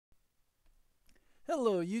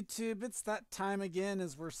Hello YouTube, it's that time again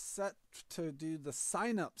as we're set to do the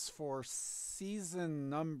signups for season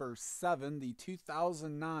number 7, the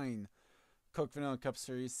 2009 Coke Vanilla Cup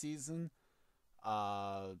Series season.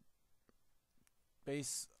 Let's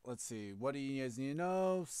see, what do you guys need to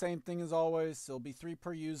know? Same thing as always, it'll be 3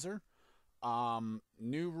 per user.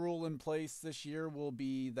 New rule in place this year will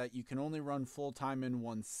be that you can only run full-time in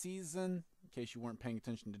one season, in case you weren't paying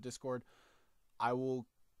attention to Discord. I will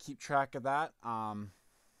keep track of that.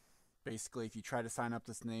 Basically, if you try to sign up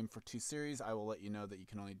this name for 2 series, I will let you know that you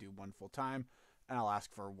can only do 1 full time, and I'll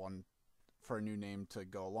ask for a new name to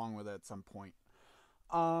go along with it at some point.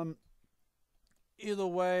 Either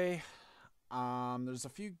way, there's a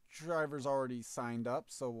few drivers already signed up,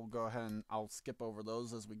 so we'll go ahead and I'll skip over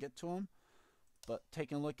those as we get to them. But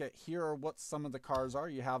taking a look at here are what some of the cars are.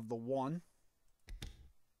 You have the 1.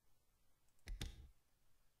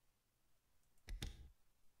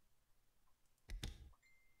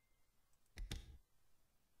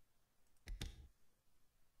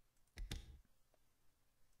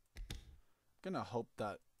 Gonna hope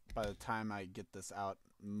that by the time I get this out,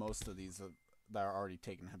 most of these that are already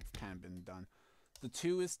taken have kind of been done. The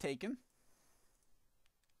 2 is taken.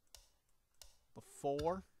 The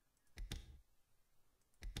 4.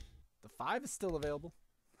 The 5 is still available.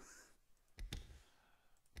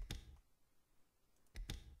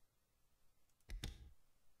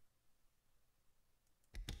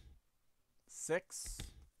 6.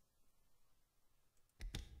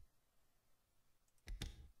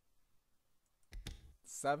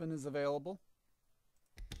 7 is available.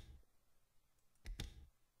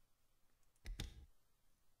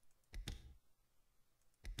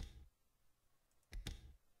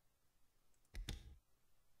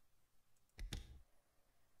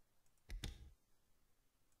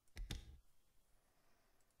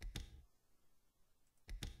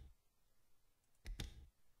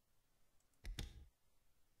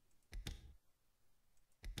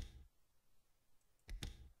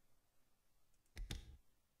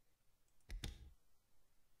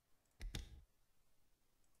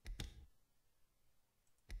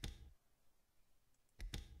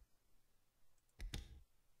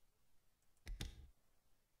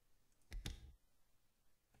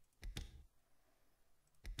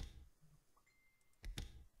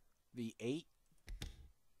 8.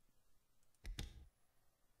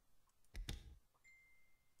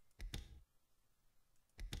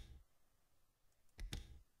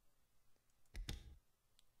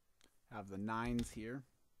 Have the 9s here.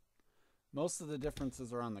 Most of the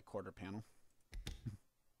differences are on the quarter panel.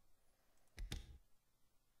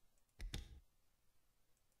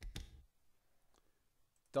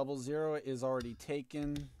 00 is already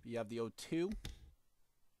taken. You have the 02.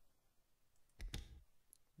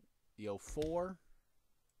 The 04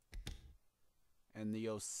 and the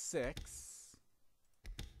 06.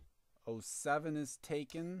 07 is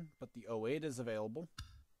taken, but the 08 is available.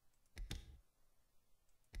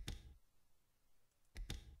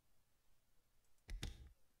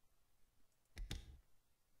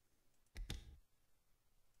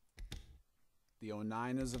 The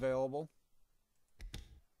 09 is available.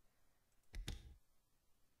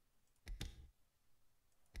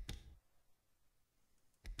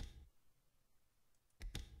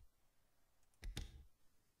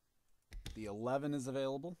 The 11 is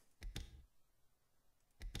available.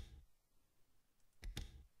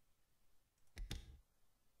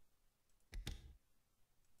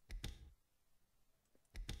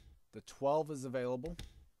 The 12 is available.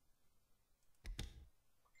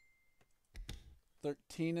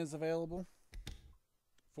 13 is available.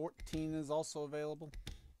 14 is also available.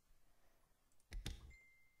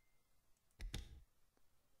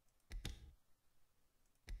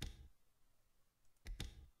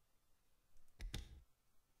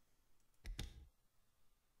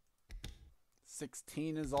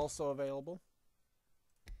 16 is also available.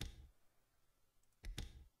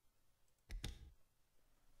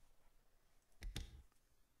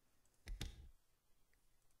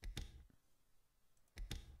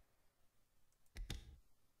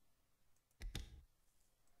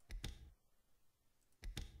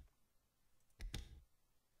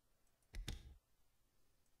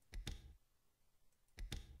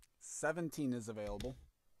 $17 is available.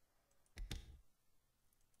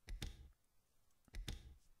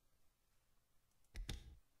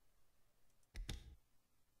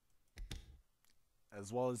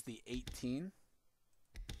 As well as the 18.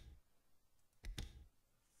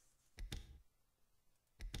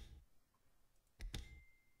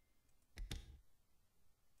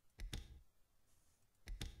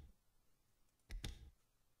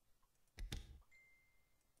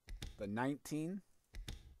 The 19.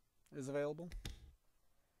 is available.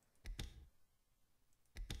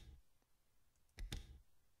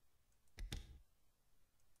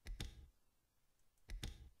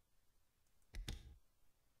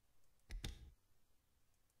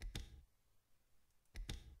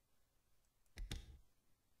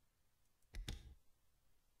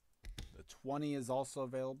 The 20 is also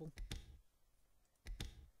available.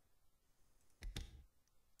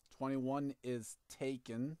 21 is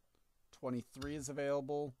taken. 23 is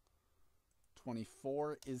available.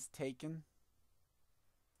 24 is taken.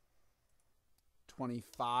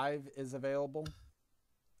 25 is available.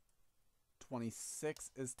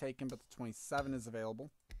 26 is taken, but the 27 is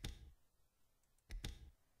available.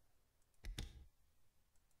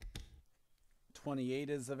 28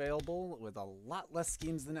 is available with a lot less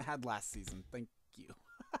schemes than it had last season. Thank you.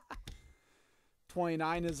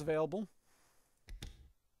 29 is available.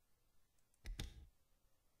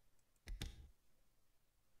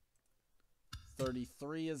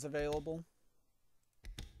 33 is available.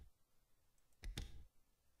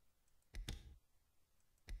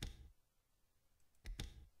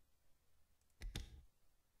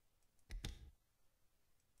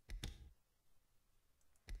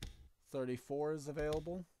 34 is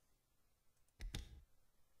available.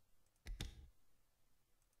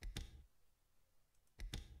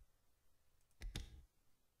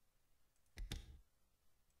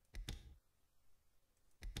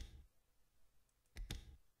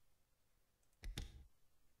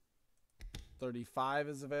 35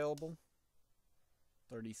 is available.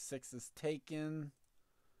 36 is taken.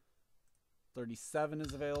 37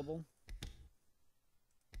 is available.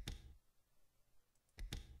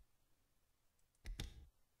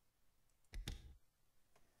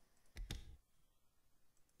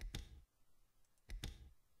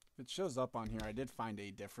 'If it shows up on here, I did find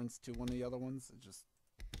a difference to one of the other ones. It just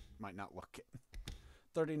might not look it.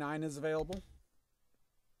 39 is available.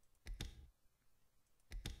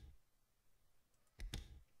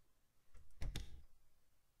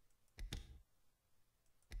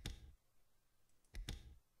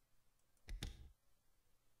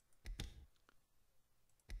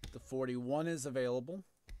 41 is available.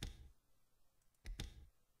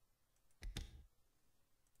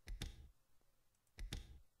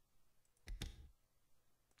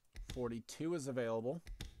 42 is available.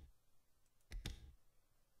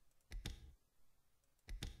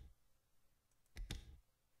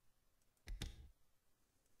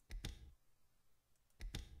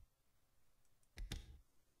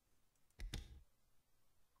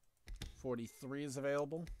 43 is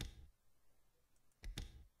available.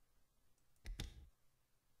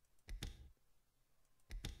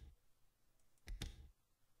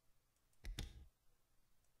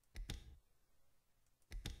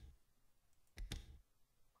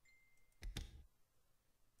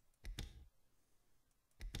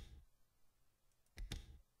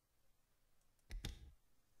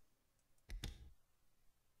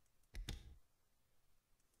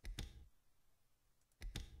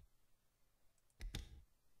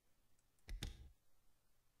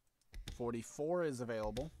 44 is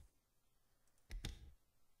available.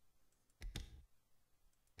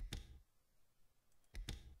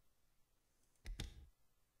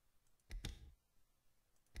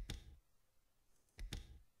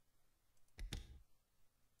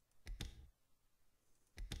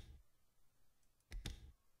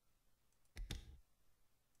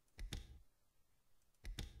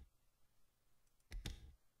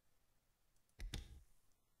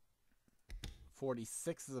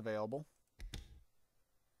 46 is available.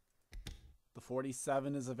 The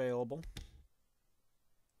 47 is available.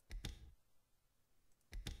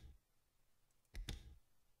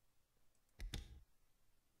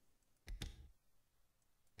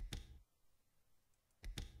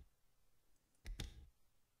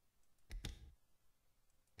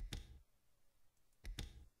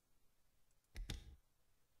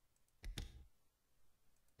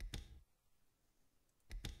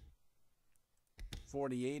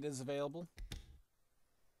 $48 is available.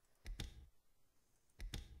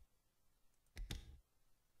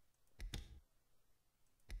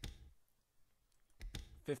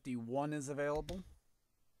 $51 is available.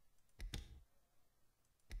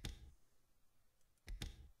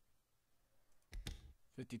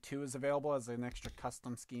 $52 is available as an extra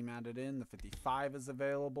custom scheme added in. The 55 is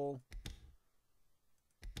available,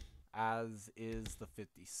 as is the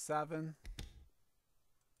 57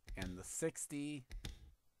 and the 60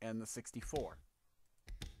 and the 64.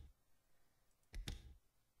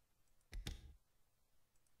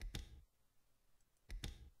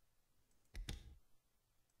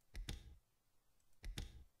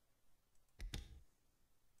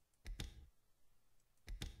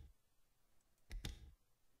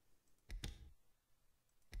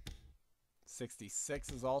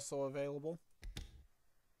 66 is also available.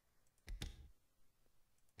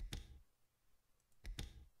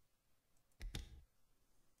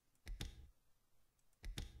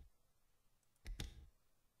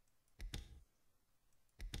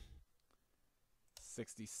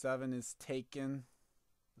 $67 is taken.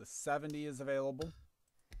 The 70 is available.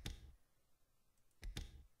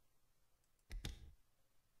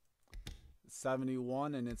 The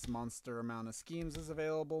 71 and its monster amount of schemes is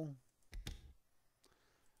available.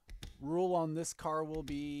 Rule on this car will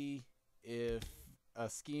be if a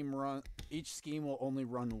scheme run, each scheme will only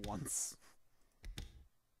run once.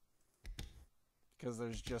 Because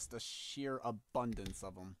there's just a sheer abundance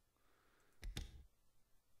of them.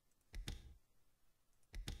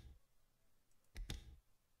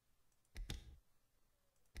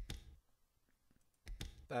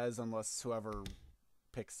 That is unless whoever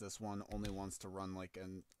picks this one only wants to run like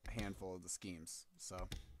a handful of the schemes. So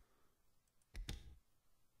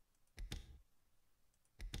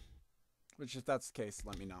which, if that's the case,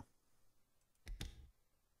 let me know.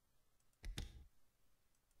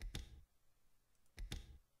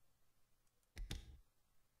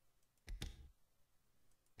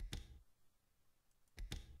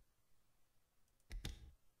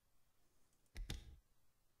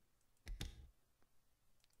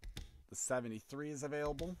 The 73 is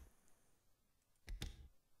available.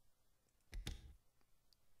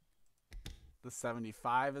 The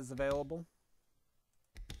 75 is available.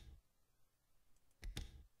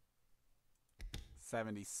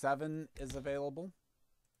 77 is available.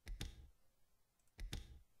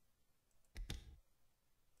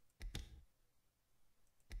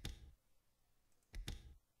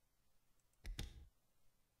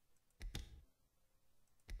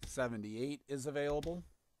 $78 is available.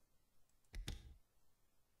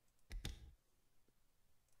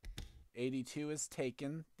 82 is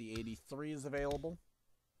taken. The 83 is available.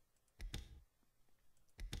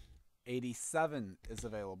 87 is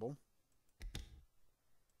available.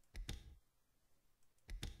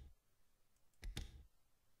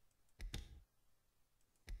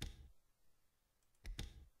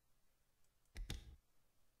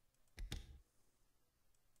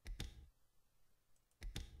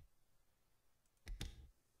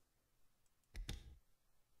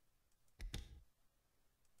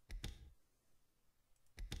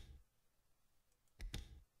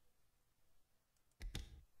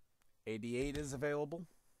 $88 is available.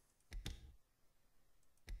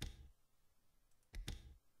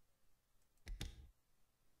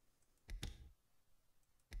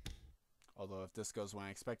 Although if this goes when I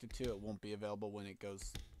expect it to, it won't be available when it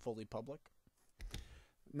goes fully public.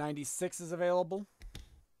 96 is available.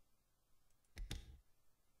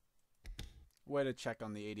 Way to check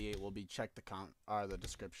on the 88 will be check the count or the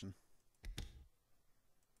description.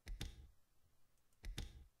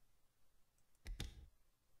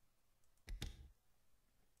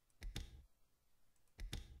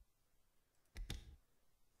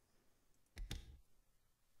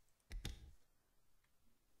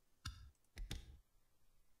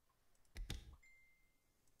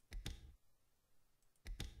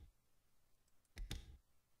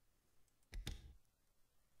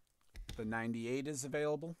 The 98 is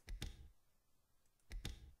available.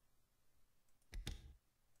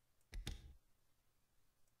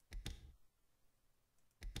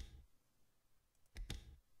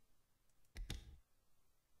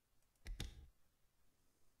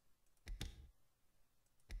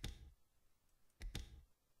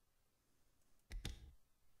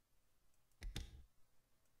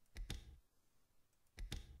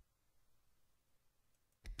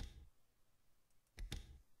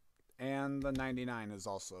 And the 99 is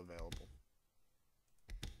also available.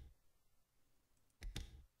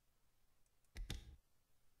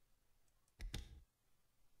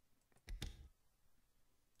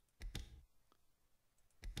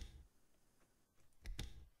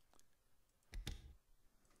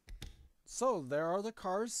 So there are the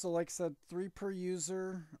cars. So like I said, 3 per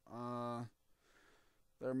user.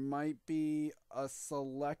 There might be a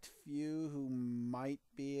select few who might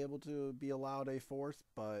be able to be allowed a 4th,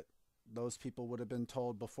 but those people would have been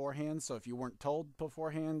told beforehand. So if you weren't told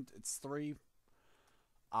beforehand, it's 3.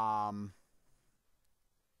 Like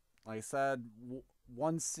I said,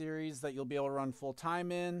 one series that you'll be able to run full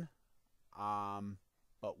time in.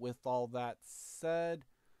 But with all that said,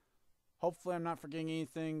 hopefully I'm not forgetting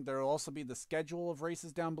anything. There will also be the schedule of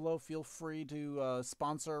races down below. Feel free to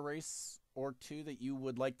sponsor a race or 2 that you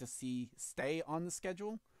would like to see stay on the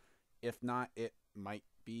schedule. If not, it might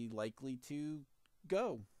be likely to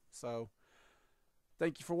go. So,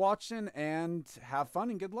 thank you for watching, and have fun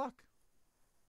and good luck.